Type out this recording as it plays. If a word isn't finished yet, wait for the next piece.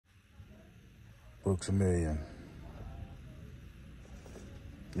Books a Million.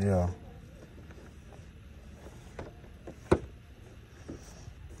 Yeah.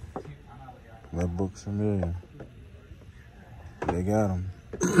 That Books a Million. They got them.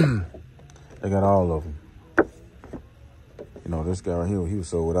 They got all of them. You know, this guy right here, he was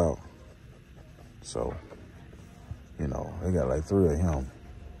sold out. So, you know, they got like 3 of him.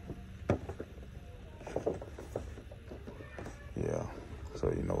 Yeah.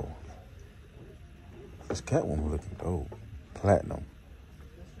 So, you know, this Catwoman looking dope. Platinum.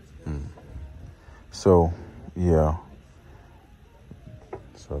 So, yeah.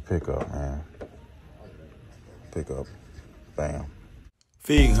 So pick up, man. Pick up. Bam.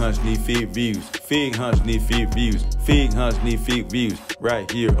 Fig hunts need fig views. Fig hunts need fig views. Fig hunts need fig views. Right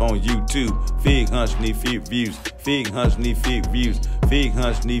here on YouTube. Fig hunts need fig views. Fig hunts need fig views. Fig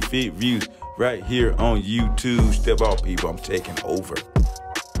hunts need fig views. Right here on YouTube. Step out, people. I'm taking over.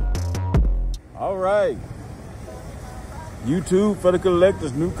 All right. YouTube for the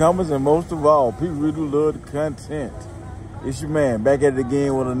collectors, newcomers, and most of all, people really love the content. It's your man back at it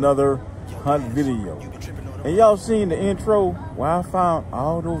again with another hunt video. And y'all seen the intro where I found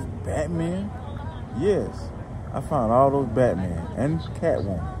all those Batman? Yes, I found all those Batman and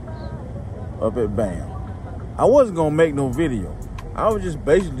Catwoman up at BAM. I wasn't gonna make no video. I was just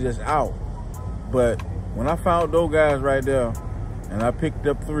basically just out. But when I found those guys right there, and I picked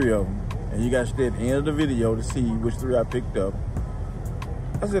up 3 of them, and you guys stay at the end of the video to see which 3 I picked up,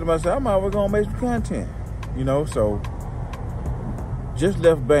 I said to myself, I might as well go and make some content. You know, so just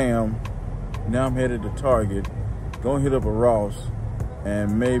left BAM. Now I'm headed to Target. Gonna hit up a Ross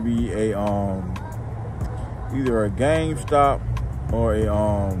and maybe a either a GameStop or a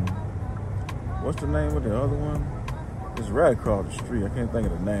what's the name of the other one? It's right across the street. I can't think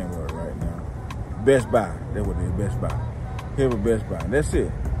of the name of it right now. Best Buy. That's what it is. Best Buy. Hit up a Best Buy. And that's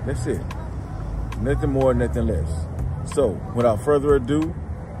it. That's it. Nothing more, nothing less. So without further ado,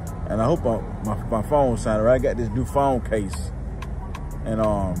 and I hope my phone sounded right. I got this new phone case. And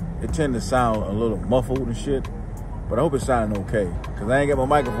it tended to sound a little muffled and shit, but I hope it sounded okay, because I ain't got my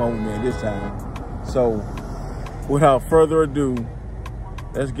microphone with me this time. So, without further ado,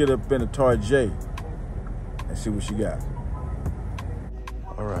 let's get up in the Target and see what she got.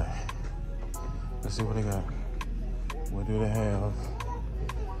 All right, let's see what they got. What do they have?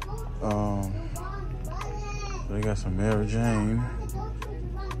 They got some Mary Jane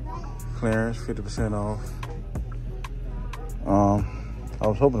clearance, 50% off. I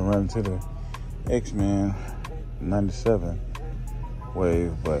was hoping to run into the X-Men 97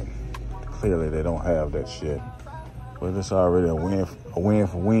 wave, but clearly they don't have that shit. But it's already a win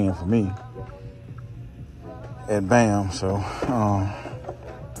for me at BAM. So,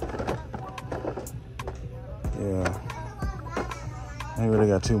 yeah, ain't really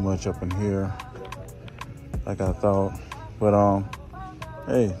got too much up in here like I thought. But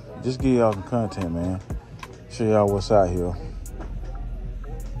hey, just give y'all some content, man. Show y'all what's out here.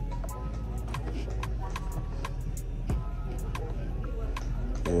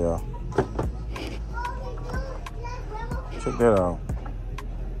 Yeah. Check that out.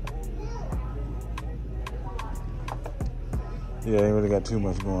 Yeah, ain't really got too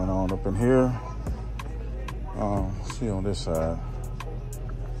much going on up in here. See on this side.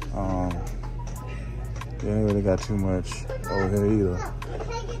 Yeah, ain't really got too much over here either.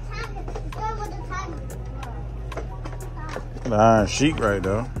 The iron sheet right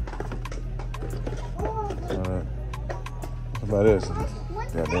there. What about this?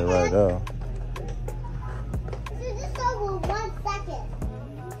 Got that right there. Just over 1 second.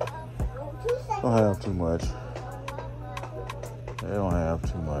 2 seconds. Don't have too much. They don't have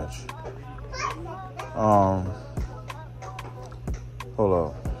too much. Hold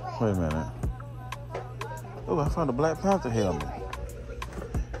up. Wait a minute. Oh, I found a Black Panther helmet.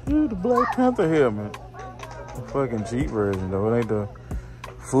 Ooh, the Black Panther helmet. The fucking cheap version though. It ain't the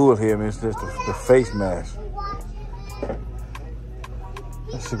full helmet. It's just the face mask.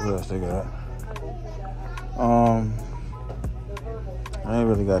 Let's see what else they got. I ain't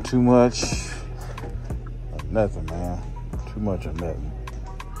really got too much of nothing, man. Too much of nothing.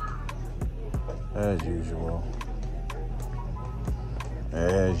 As usual.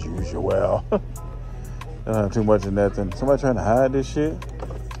 As usual. Don't have too much of nothing. Somebody trying to hide this shit?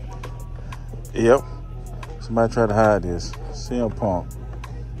 Yep. Somebody tried to hide this. CM Punk.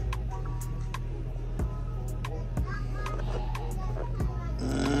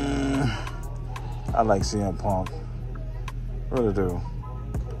 I like CM Punk. Really do.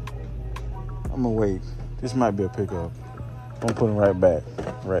 I'm gonna wait. This might be a pickup. I'm gonna put him right back,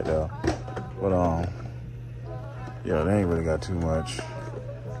 right there. But yeah, they ain't really got too much.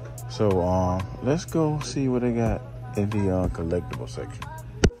 So So let's go see what they got in the collectible section.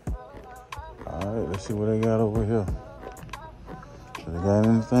 All right, let's see what they got over here. Do they got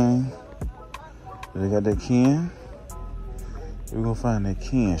anything? Do they got that Ken? We're gonna find that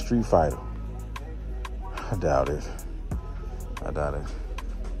Ken Street Fighter. I doubt it. I doubt it.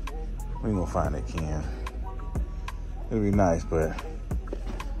 We ain't gonna find that Ken. It'd be nice, but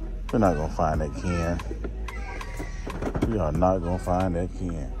we're not gonna find that Ken. We are not gonna find that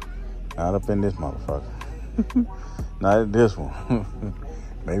Ken. Not up in this motherfucker. Not at this one.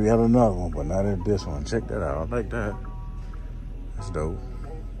 Maybe at another one, but not at this one. Check that out. I like that. That's dope.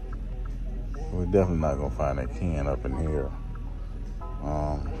 We're definitely not gonna find that Ken up in here.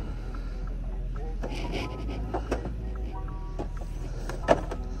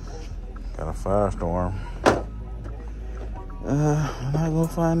 Got a Firestorm. I'm not gonna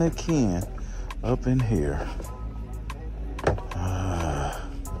find that Ken up in here.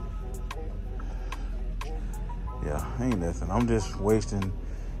 Yeah, ain't nothing. I'm just wasting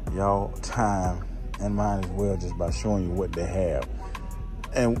y'all time and mine as well just by showing you what they have.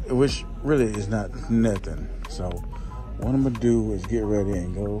 And which really is not nothing. So what I'm gonna do is get ready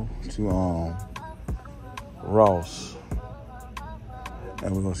and go to Ross.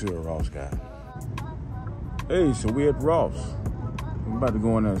 And we're gonna see what Ross got. Hey, so we at Ross. I'm about to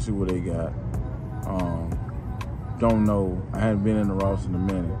go in there and see what they got. Don't know. I haven't been in the Ross in a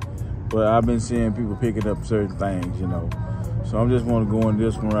minute. But I've been seeing people picking up certain things, you know. So I'm just want to go in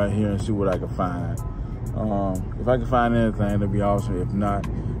this one right here and see what I can find. If I can find anything, that'd be awesome. If not,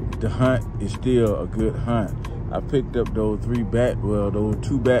 the hunt is still a good hunt. I picked up those two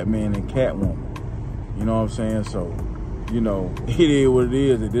Batman and Catwoman. You know what I'm saying? So, you know, it is what it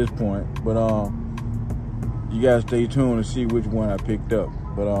is at this point. But you guys stay tuned to see which one I picked up.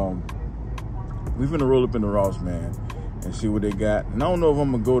 But we finna roll up in the Ross, man, and see what they got. And I don't know if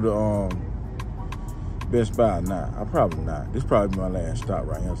I'm gonna go to Best Buy or not. I probably not. This probably be my last stop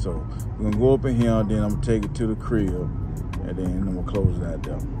right here. So we're gonna go up in here, then I'm gonna take it to the crib, and then I'm gonna close it out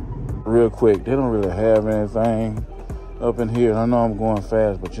there. Real quick, they don't really have anything up in here. I know I'm going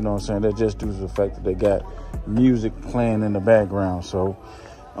fast, but you know what I'm saying? That's just due to the fact that they got music playing in the background. So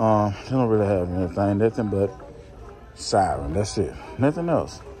they don't really have anything, nothing but Siren. That's it. Nothing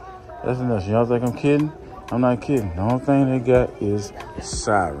else. Nothing else. Y'all think I'm kidding? I'm not kidding. The only thing they got is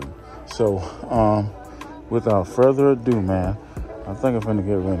Siren. So without further ado, man, I think I'm gonna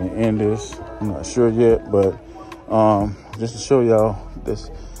get ready to end this. I'm not sure yet, but just to show y'all this,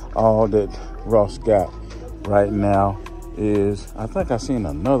 all that Ross got right now is, I think I seen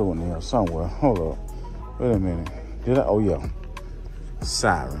another one here somewhere. Hold up, wait a minute. Did I? Oh yeah,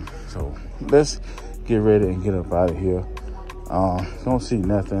 Siren. So let's get ready and get up out of here. Don't see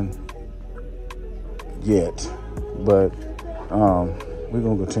nothing yet, but we're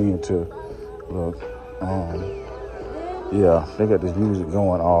gonna continue to look. Yeah, they got this music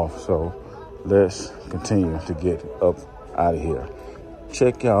going off, so let's continue to get up out of here.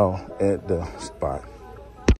 Check y'all at the spot.